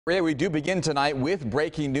Yeah, we do begin tonight with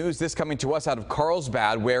breaking news. This coming to us out of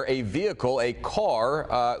Carlsbad, where a vehicle, a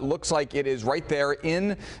car, looks like it is right there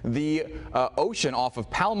in the ocean off of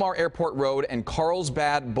Palomar Airport Road and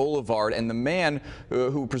Carlsbad Boulevard. And the man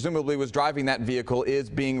who presumably was driving that vehicle is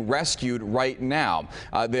being rescued right now.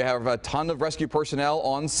 They have a ton of rescue personnel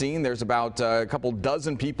on scene. There's about a couple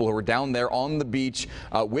dozen people who are down there on the beach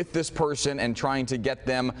with this person and trying to get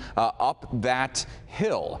them up that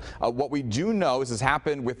hill. What we do know is this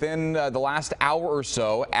happened within the last hour or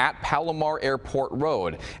so at Palomar Airport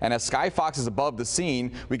Road. And as Sky Fox is above the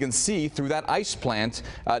scene, we can see through that ice plant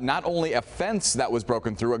not only a fence that was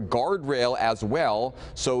broken through, a guardrail as well.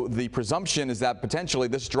 So the presumption is that potentially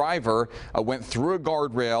this driver went through a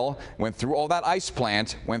guardrail, went through all that ice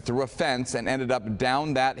plant, went through a fence, and ended up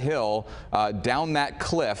down that hill, down that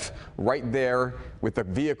cliff right there, with the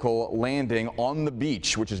vehicle landing on the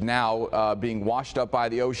beach, which is now being washed up by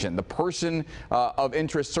the ocean. The person of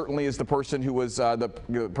interest certainly is the person who was the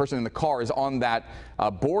person in the car is on that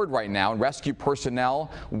board right now, and rescue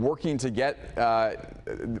personnel working to get,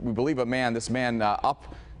 we believe, this man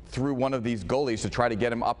up through one of these gullies to try to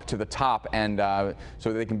get him up to the top and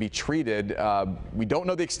so that they can be treated. We don't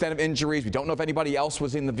know the extent of injuries. We don't know if anybody else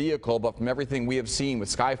was in the vehicle, but from everything we have seen with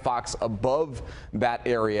Sky Fox above that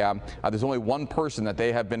area, there's only one person that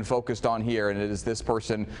they have been focused on here, and it is this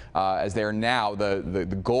person. As they're now,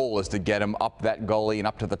 the goal is to get him up that gully and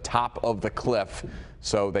up to the top of the cliff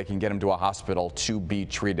so they can get him to a hospital to be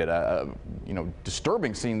treated.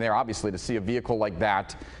 Disturbing scene there, obviously, to see a vehicle like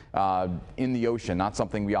that in the ocean. Not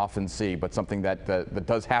something we often see, but something that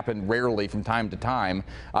does happen rarely from time to time.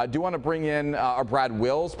 I do want to bring in our Brad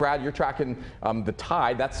Wills. Brad, you're tracking the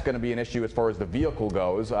tide. That's going to be an issue as far as the vehicle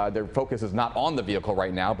goes. Their focus is not on the vehicle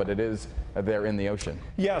right now, but it is there in the ocean.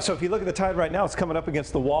 Yeah, so if you look at the tide right now, it's coming up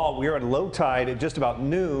against the wall. We are at low tide at just about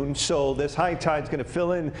noon, so this high tide is going to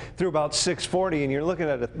fill in through about 6:40, and you're looking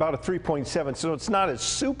at about a 3.7, so it's not a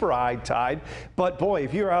super high tide, but boy,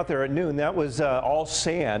 if you're out there at noon, that was all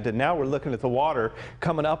sand, and now we're looking at the water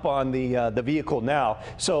coming up on the vehicle now.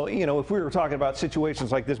 So, if we were talking about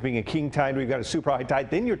situations like this being a king tide, we've got a super high tide,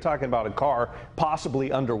 then you're talking about a car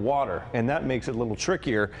possibly underwater, and that makes it a little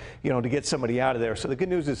trickier, to get somebody out of there. So the good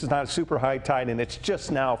news is it's not a super high tide, and it's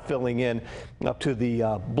just now filling in up to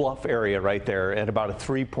the bluff area right there at about a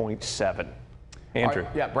 3.7. Andrew.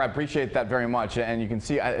 Right, yeah, Brad, appreciate that very much. And you can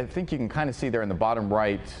see, I think you can kind of see there in the bottom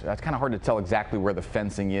right, it's kind of hard to tell exactly where the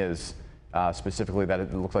fencing is, specifically that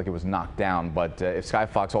it looks like it was knocked down. But if Sky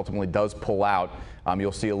Fox ultimately does pull out,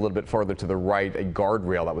 you'll see a little bit further to the right a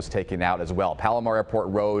guardrail that was taken out as well. Palomar Airport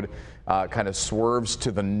Road kind of swerves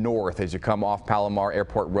to the north as you come off Palomar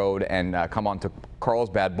Airport Road and come onto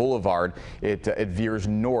Carlsbad Boulevard. It veers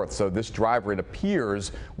north. So this driver, it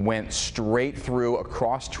appears, went straight through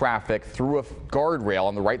across traffic, through a guardrail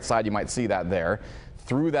on the right side. You might see that there,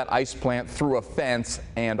 through that ice plant, through a fence,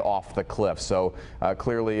 and off the cliff. So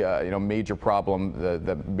clearly, major problem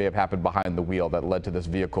that may have happened behind the wheel that led to this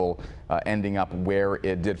vehicle ending up where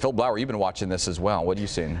it did. Phil Blauer, you've been watching this as well. What are you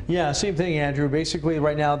seeing? Yeah, same thing, Andrew. Basically,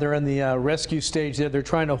 right now they're in the rescue stage there. They're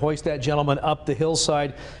trying to hoist that gentleman up the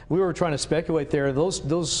hillside. We were trying to speculate there.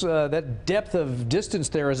 That depth of distance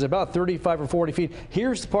there is about 35 or 40 feet.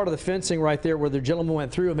 Here's the part of the fencing right there where the gentleman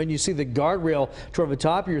went through, and then you see the guardrail toward the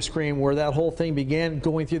top of your screen where that whole thing began,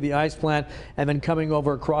 going through the ice plant and then coming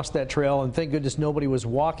over across that trail, and thank goodness nobody was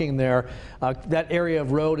walking there. That area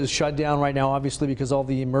of road is shut down right now, obviously, because all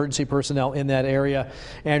the emergency personnel in that area,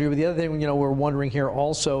 Andrew. But the other thing, we're wondering here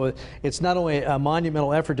also, it's not only a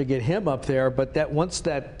monumental effort to get him up there, but that once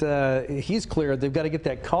that he's cleared, they've got to get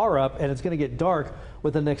that car up, and it's going to get dark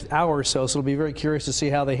within the next hour or so. So it'll be very curious to see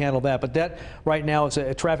how they handle that. But that right now is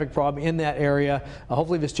a traffic problem in that area.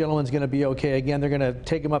 Hopefully this gentleman's going to be okay. Again, they're going to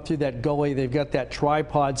take him up through that gully. They've got that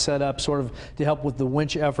tripod set up sort of to help with the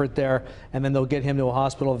winch effort there, and then they'll get him to a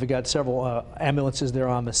hospital. They've got several ambulances there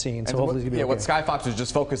on the scene. So hopefully he's going to be okay. What Sky Fox was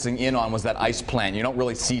just focusing in on was that ice plant. You don't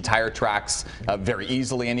really see tire tracks very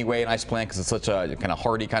easily anyway in ice plant because it's such a kind of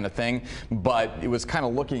hardy kind of thing. But it was kind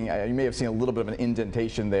of looking, you may have seen a little bit of an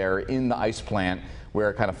indentation there in the ice plant, where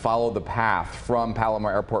it kind of followed the path from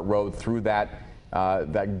Palomar Airport Road through that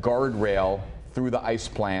guardrail, through the ice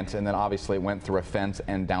plant, and then obviously it went through a fence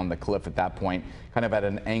and down the cliff at that point, kind of at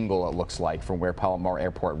an angle, it looks like, from where Palomar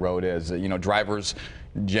Airport Road is. Drivers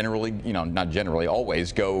generally, not generally,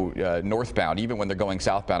 always go northbound. Even when they're going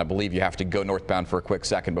southbound, I believe you have to go northbound for a quick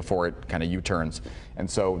second before it kind of U-turns. And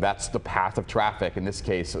so that's the path of traffic. In this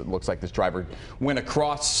case, it looks like this driver went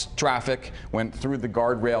across traffic, went through the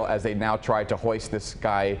guardrail as they now tried to hoist this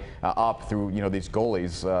guy up through, these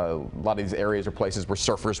gullies. A lot of these areas are places where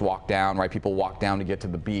surfers walk down, right? People walk down to get to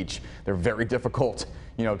the beach. They're very difficult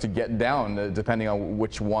to get down, depending on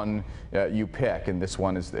which one you pick. And this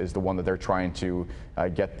one is the one that they're trying to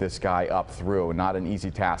get this guy up through. Not an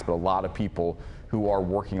easy task, but a lot of people who are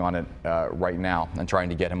working on it right now and trying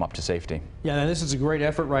to get him up to safety. Yeah, and this is a great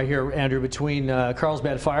effort right here, Andrew, between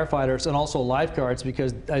Carlsbad firefighters and also lifeguards,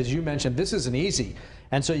 because as you mentioned, this isn't easy.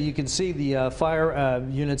 And so you can see the fire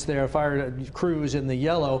units there, fire crews in the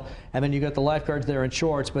yellow, and then you got the lifeguards there in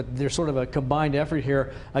shorts, but there's sort of a combined effort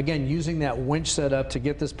here, again, using that winch setup to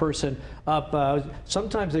get this person up.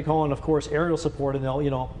 Sometimes they call in, of course, aerial support, and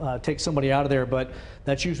they'll, take somebody out of there, but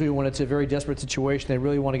that's usually when it's a very desperate situation. They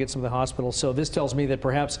really want to get some to the hospital. So this tells me that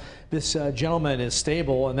perhaps this gentleman is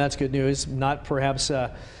stable, and that's good news. Not perhaps,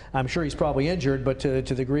 I'm sure he's probably injured, but to the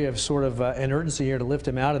degree of sort of an urgency here to lift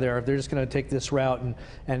him out of there, if they're just going to take this route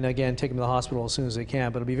and again, take him to the hospital as soon as they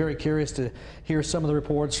can. But it'll be very curious to hear some of the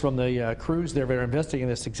reports from the crews there that are investigating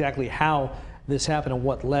this, exactly how this happened and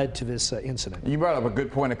what led to this incident. You brought up a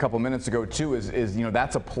good point a couple minutes ago too. Is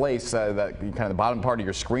that's a place that kind of the bottom part of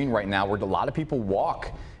your screen right now where a lot of people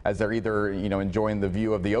walk as they're either enjoying the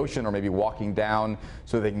view of the ocean or maybe walking down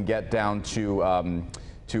so they can get down to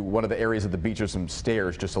one of the areas of the beach. There's some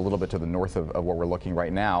stairs just a little bit to the north of where we're looking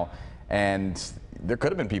right now, and there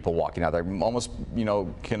could have been people walking out there. Almost,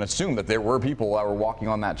 can assume that there were people that were walking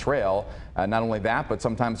on that trail. Not only that, but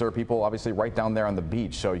sometimes there are people obviously right down there on the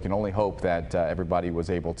beach. So you can only hope that everybody was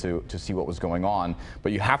able to see what was going on.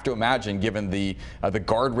 But you have to imagine, given the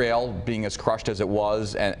guardrail being as crushed as it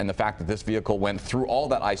was, and the fact that this vehicle went through all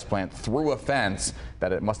that ice plant, through a fence,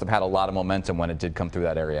 that it must have had a lot of momentum when it did come through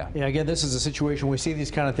that area. Yeah, again, this is a situation we see these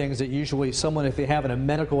kind of things that usually someone, if they have a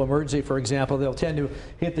medical emergency, for example, they'll tend to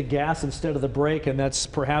hit the gas instead of the brake, and that's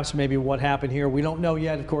perhaps maybe what happened here. We don't know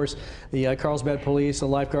yet. Of course, the Carlsbad police, the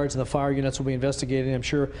lifeguards, and the fire units will be investigating. I'm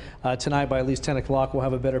sure tonight by at least 10 o'clock we'll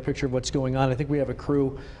have a better picture of what's going on. I think we have a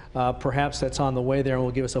crew perhaps that's on the way there, and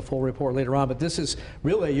will give us a full report later on. But this is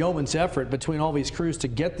really a yeoman's effort between all these crews to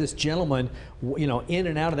get this gentleman, in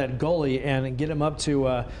and out of that gully and get him up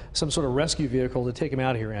to some sort of rescue vehicle to take him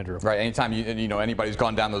out of here, Andrew. Right. Anytime anybody's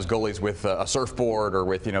gone down those gullies with a surfboard or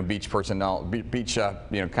with beach personnel, beach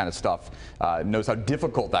kind of stuff, knows how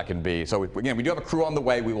difficult that can be. So again, we do have a crew on the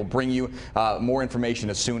way. We will bring you more information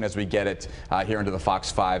as soon as we get it here into the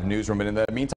Fox 5 newsroom. But in the meantime,